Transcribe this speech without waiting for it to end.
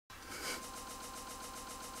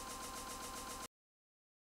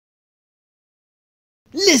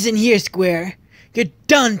Listen here, Square. You're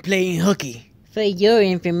done playing hooky. For your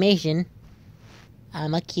information,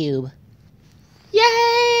 I'm a cube.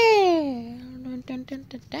 Yay!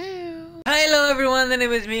 Hello everyone, the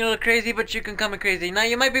name is me, a little crazy, but you can call me crazy. Now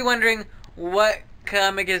you might be wondering, what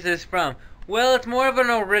comic is this from? Well, it's more of an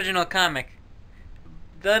original comic.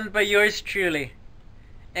 Done by yours truly.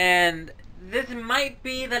 And this might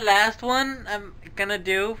be the last one I'm gonna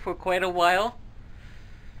do for quite a while.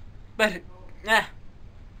 But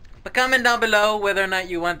comment down below whether or not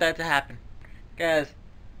you want that to happen. Guys,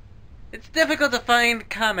 it's difficult to find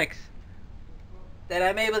comics that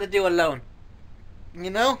I'm able to do alone. You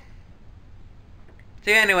know?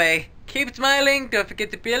 So anyway, keep smiling, don't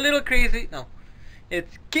forget to be a little crazy. No.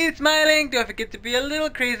 It's keep smiling, don't forget to be a little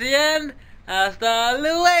crazy, and hasta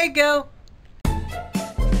luego!